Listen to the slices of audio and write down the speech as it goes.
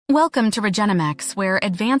Welcome to Regenamex, where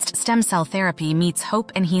advanced stem cell therapy meets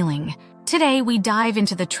hope and healing. Today, we dive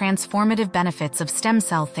into the transformative benefits of stem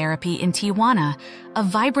cell therapy in Tijuana, a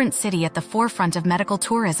vibrant city at the forefront of medical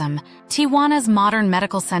tourism. Tijuana's modern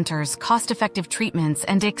medical centers, cost-effective treatments,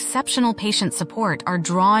 and exceptional patient support are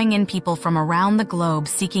drawing in people from around the globe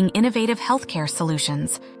seeking innovative healthcare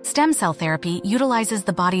solutions. Stem cell therapy utilizes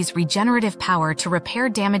the body's regenerative power to repair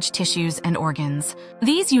damaged tissues and organs.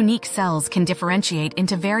 These unique cells can differentiate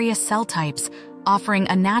into various cell types, offering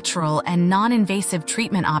a natural and non-invasive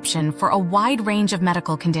treatment option for a wide range of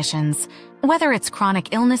medical conditions. Whether it's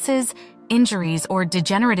chronic illnesses, injuries, or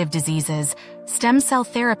degenerative diseases, stem cell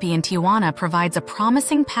therapy in Tijuana provides a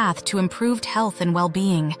promising path to improved health and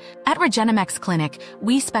well-being. At Regenamex Clinic,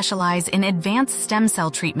 we specialize in advanced stem cell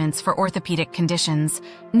treatments for orthopedic conditions,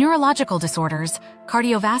 neurological disorders,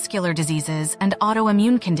 cardiovascular diseases, and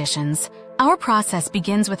autoimmune conditions. Our process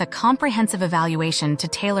begins with a comprehensive evaluation to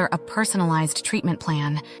tailor a personalized treatment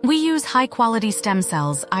plan. We use high-quality stem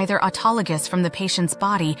cells, either autologous from the patient's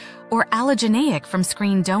body or allogeneic from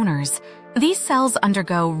screened donors. These cells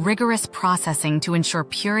undergo rigorous processing to ensure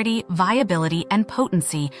purity, viability, and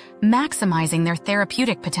potency, maximizing their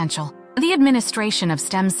therapeutic potential. The administration of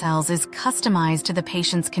stem cells is customized to the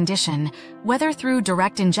patient's condition, whether through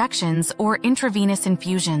direct injections or intravenous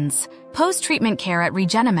infusions. Post-treatment care at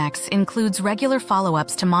Regenamex includes regular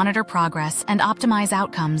follow-ups to monitor progress and optimize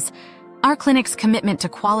outcomes. Our clinic's commitment to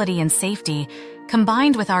quality and safety,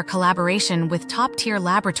 combined with our collaboration with top-tier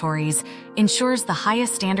laboratories, ensures the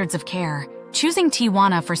highest standards of care. Choosing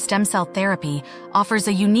Tijuana for stem cell therapy offers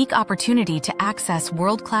a unique opportunity to access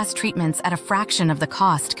world-class treatments at a fraction of the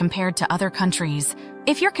cost compared to other countries.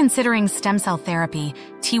 If you're considering stem cell therapy,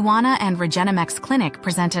 Tijuana and Regenamex Clinic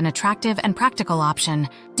present an attractive and practical option.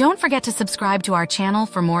 Don't forget to subscribe to our channel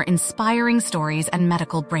for more inspiring stories and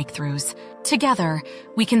medical breakthroughs. Together,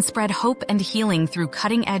 we can spread hope and healing through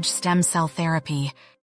cutting-edge stem cell therapy.